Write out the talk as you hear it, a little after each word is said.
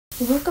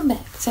Welcome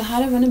back to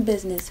How to Run a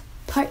Business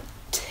Part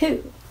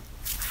 2,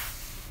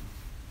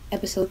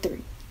 Episode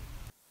 3.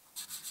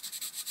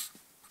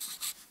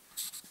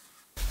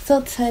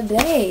 So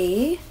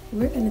today,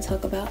 we're going to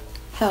talk about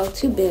how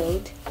to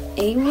build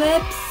a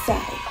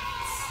website.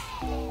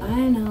 I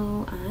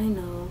know.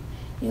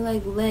 You're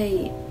like,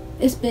 Lay,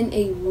 it's been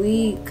a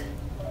week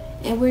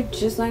and we're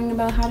just learning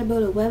about how to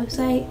build a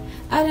website.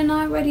 I done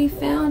already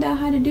found out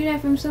how to do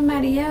that from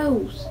somebody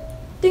else.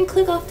 Then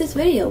click off this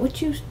video.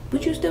 What you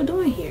still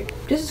doing here?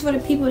 This is for the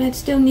people that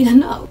still need to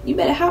know. You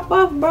better hop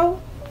off, bro.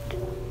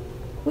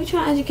 We're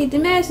trying to educate the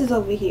masses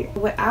over here.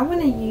 What I want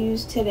to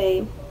use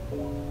today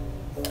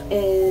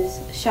is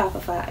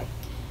Shopify.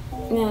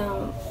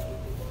 Now,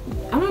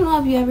 I don't know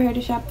if you ever heard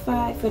of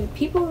Shopify. For the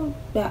people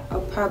that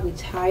are probably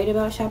tired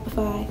about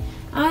Shopify,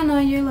 I know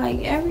you're like,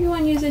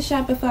 everyone uses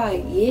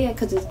Shopify. Yeah,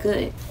 because it's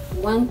good.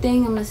 One thing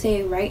I'm going to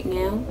say right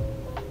now,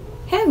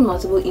 have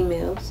multiple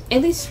emails,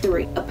 at least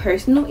 3. A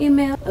personal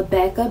email, a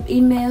backup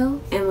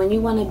email, and when you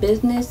want a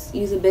business,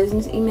 use a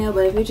business email.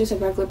 But if you're just a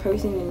regular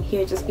person and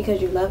here just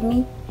because you love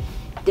me,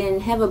 then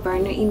have a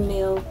burner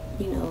email,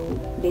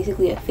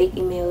 basically a fake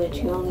email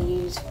that you only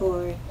use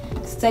for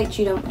sites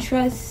you don't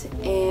trust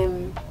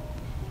and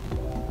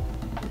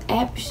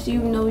apps you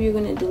know you're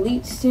going to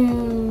delete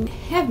soon.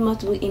 Have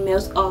multiple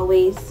emails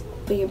always.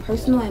 For your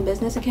personal and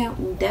business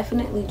account,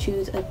 definitely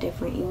choose a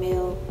different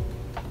email.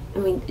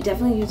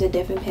 Definitely use a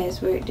different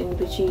password than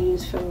what you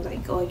use from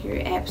like all your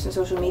apps and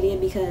social media,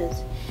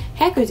 because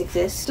hackers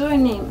exist. Store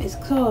name is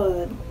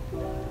called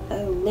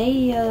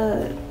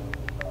Alea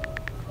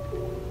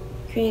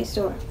Create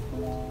Store.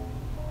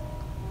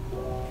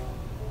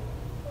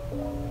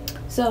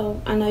 So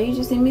I know you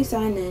just see me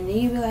sign in and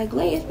you be like,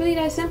 Lay, it's really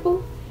that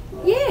simple?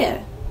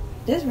 Yeah,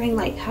 this ring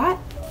like hot.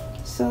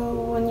 So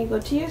when you go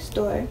to your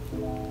store,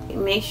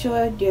 make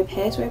sure your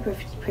password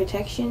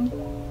protection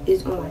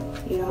is on.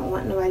 You don't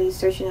want nobody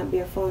searching up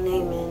your full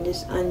name and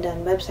this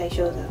undone website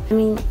shows up.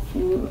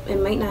 It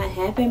might not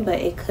happen, but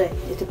it could.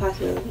 It's a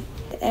possibility.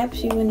 The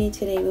apps you will need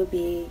today will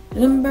be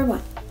number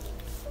 1,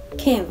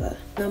 Canva.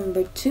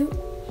 Number 2,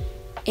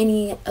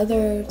 any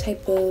other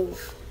type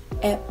of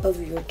app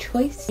of your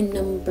choice. And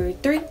number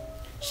 3,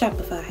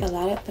 Shopify. A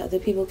lot of other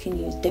people can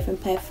use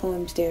different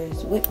platforms.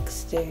 There's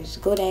Wix, there's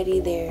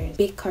GoDaddy, there's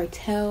Big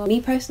Cartel.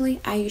 Me personally,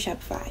 I use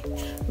Shopify.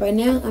 Right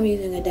now, I'm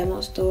using a demo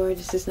store.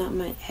 This is not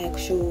my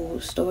actual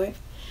store.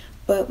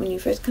 But when you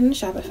first come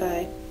to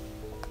Shopify,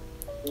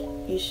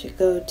 you should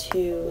go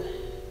to,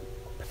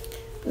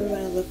 we're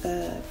going to look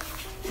up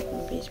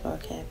a baseball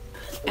cap.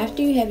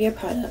 After you have your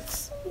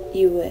products,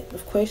 you would,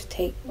 of course,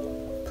 take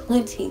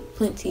plenty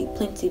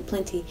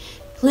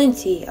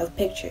of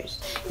pictures.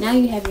 Now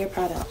you have your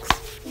products.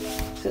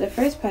 So the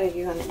first product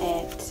you're going to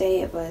add,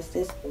 say it was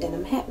this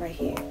denim hat right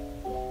here.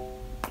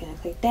 You're going to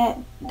click that,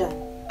 done.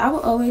 I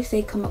will always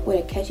say come up with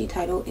a catchy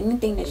title,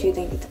 anything that you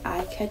think is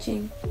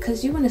eye-catching,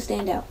 because you want to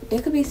stand out. There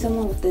could be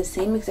someone with the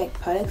same exact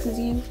products as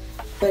you,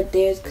 but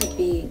theirs could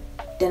be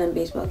denim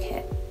baseball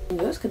cap.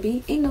 And yours could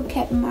be ain't no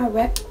cap in my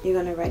rep.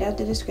 You're going to write out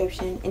the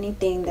description,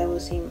 anything that will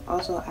seem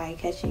also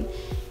eye-catching,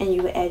 and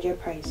you would add your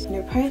price. And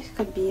your price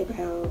could be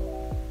about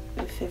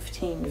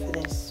 $15 for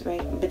this,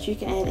 right? But you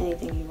can add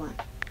anything you want.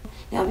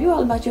 Now, if you're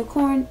all about your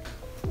coin,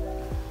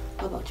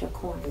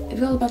 if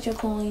you're all about your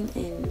coin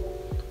and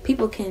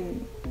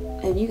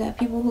you got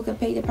people who can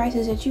pay the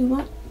prices that you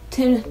want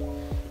to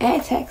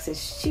add taxes,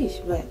 sheesh.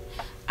 But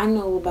I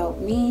know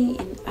about me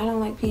and I don't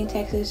like paying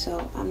taxes,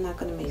 so I'm not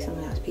going to make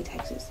someone else pay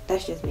taxes.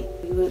 That's just me.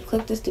 You would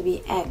click this to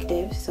be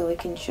active so it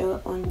can show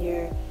up on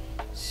your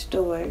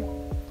store.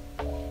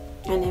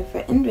 And then for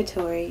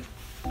inventory,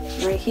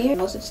 right here,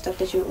 most of the stuff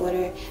that you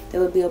order,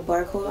 there will be a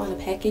barcode on the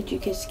package. You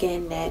can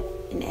scan that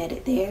and add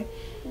it there,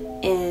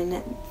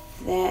 and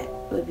that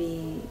would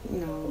be,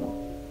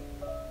 you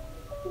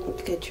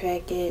could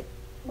track it,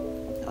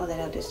 all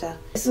that other stuff.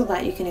 This is a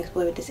lot you can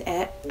explore with this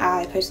app.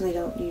 I personally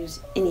don't use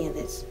any of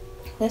this.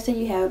 Let's say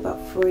you have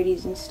about 4 of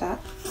these in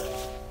stock.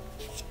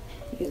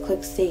 You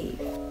click save.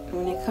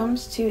 When it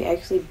comes to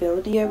actually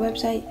building your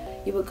website,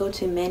 you would go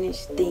to manage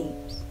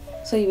themes.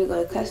 So you would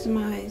go to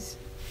customize,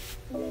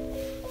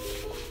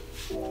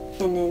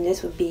 and then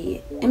this would be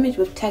image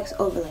with text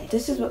overlay.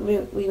 This is what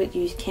we would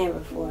use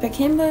Canva for. For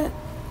Canva,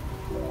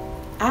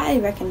 I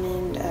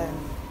recommend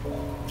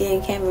getting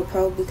Canva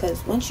Pro,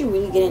 because once you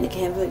really get into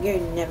Canva, you're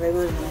never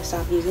going to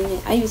stop using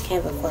it. I use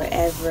Canva for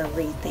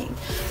everything.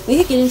 We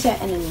could get into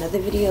that in another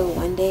video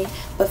one day,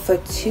 but for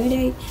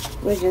today,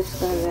 we're just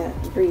going to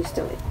breeze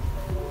through it.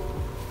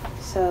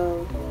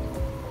 So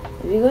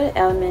if you go to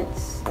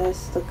elements,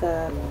 let's look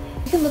up,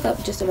 you can look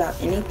up just about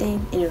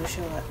anything and it'll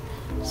show up.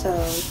 So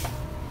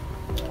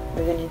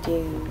we're going to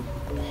do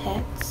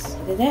hats.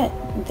 Look at that.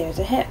 There's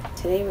a hat.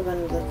 Today we're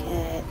going to look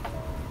at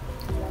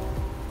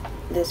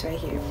this right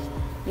here.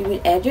 You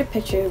would add your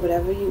picture,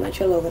 whatever you want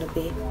your logo to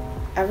be.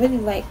 I really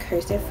like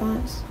cursive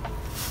fonts,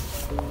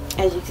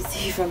 as you can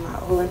see from my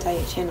whole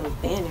entire channel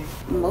banner.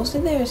 Most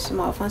of their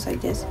small fonts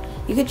like this,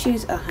 you could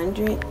choose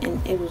 100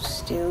 and it will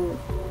still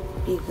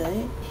be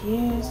good.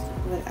 Here's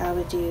what I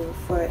would do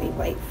for a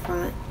white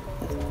font.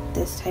 with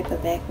this type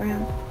of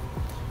background,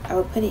 I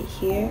would put it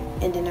here,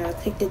 and then I would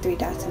click the three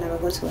dots and I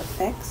would go to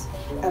effects.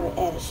 I would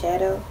add a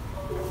shadow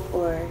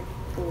or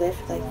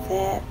lift like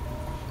that.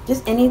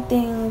 Just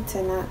anything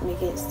to not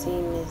make it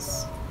seem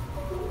as,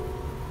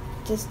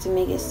 just to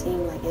make it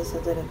seem like it's a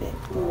little bit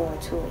more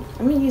to it.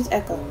 I'm gonna use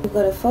echo. You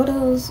go to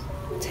photos,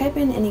 type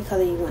in any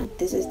color you want.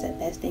 This is the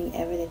best thing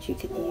ever that you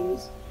could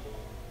use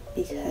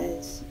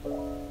because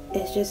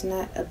it's just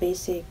not a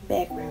basic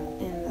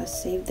background. And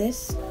let's save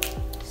this.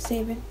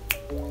 Save it.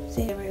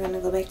 Save it. We're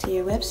gonna go back to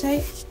your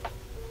website.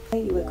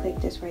 You would click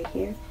this right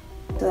here.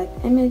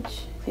 Select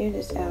image, clear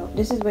this out.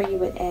 This is where you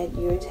would add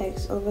your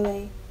text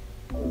overlay,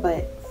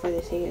 but for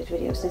the sake of this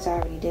video, since I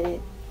already did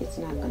it, it's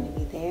not going to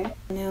be there.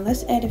 Now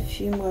let's add a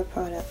few more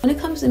products. When it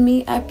comes to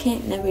me, I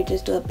can't never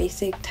just do a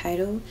basic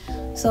title.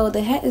 So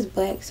the hat is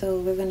black, so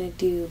we're going to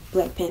do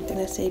Black Panther.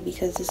 Let's say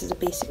because this is a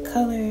basic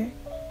color,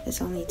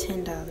 it's only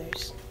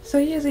 $10. So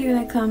usually when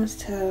it comes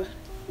to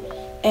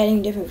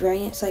adding different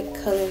variants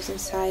like colors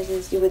and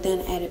sizes, you would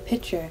then add a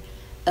picture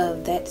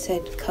of that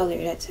said color,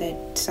 that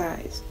said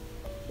size.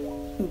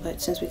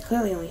 But since we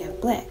clearly only have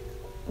black,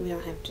 we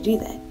don't have to do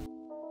that.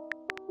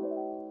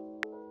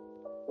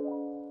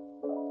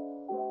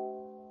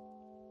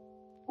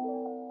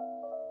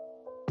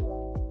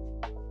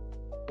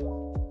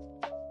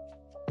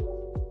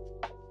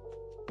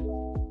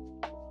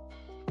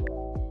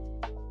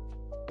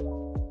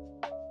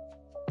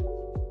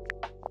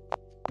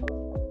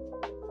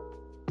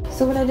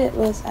 So what I did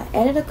was I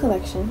added a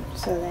collection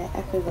so that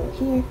I could go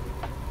here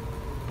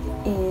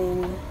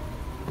and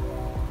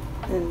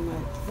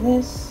mark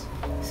this,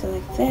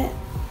 select that,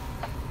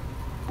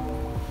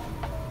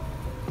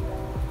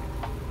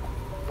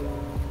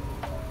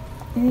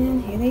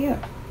 and here they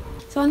are.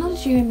 So I know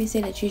that you heard me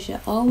say that you should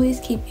always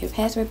keep your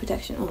password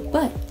protection on,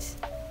 but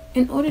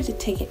in order to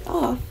take it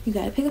off, you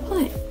gotta pick a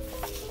plan.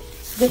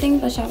 The good thing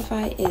about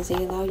Shopify is they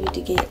allow you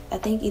to get, I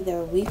think, either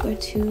a week or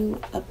two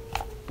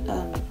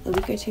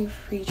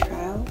free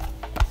trial,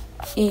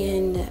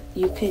 and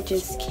you could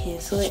just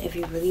cancel it if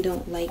you really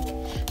don't like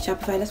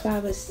Shopify. That's why I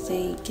would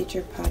say get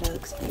your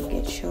products and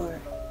get your,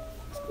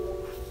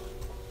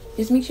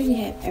 just make sure you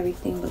have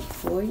everything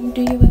before you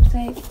do your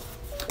website,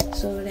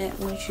 so that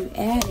once you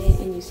add it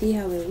and you see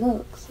how it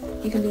looks,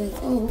 you can be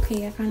like, oh,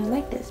 okay, I kind of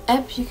like this.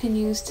 Apps you can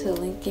use to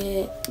link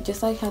it,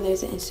 just like how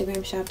there's an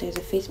Instagram shop, there's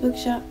a Facebook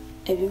shop.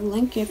 If you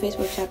link your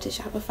Facebook shop to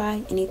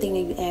Shopify, anything that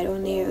you add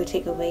on there or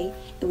take away,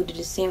 it would do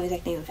the same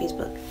exact thing on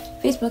Facebook.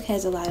 Facebook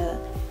has a lot of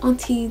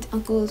aunties,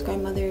 uncles,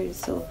 grandmothers,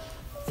 so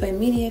for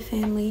immediate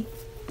family,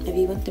 if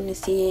you want them to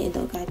see it and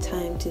don't got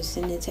time to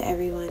send it to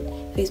everyone,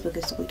 Facebook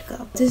is the way to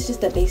go. This is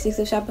just the basics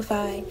of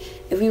Shopify.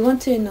 If you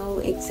want to know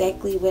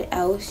exactly what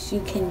else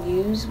you can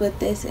use with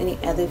this, any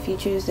other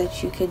features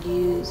that you could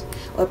use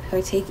or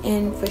partake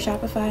in for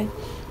Shopify,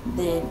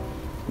 then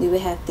we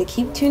would have to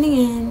keep tuning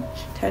in,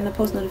 turn on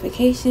post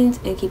notifications,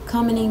 and keep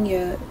commenting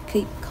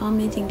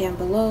down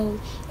below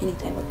any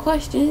type of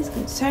questions,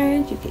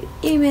 concerns. You could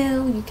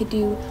email, you could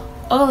do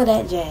all of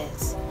that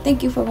jazz.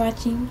 Thank you for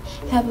watching.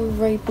 Have a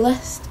very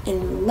blessed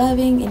and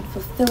loving and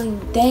fulfilling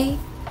day,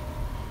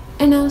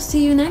 and I'll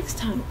see you next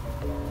time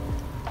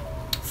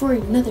for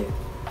another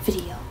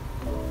video.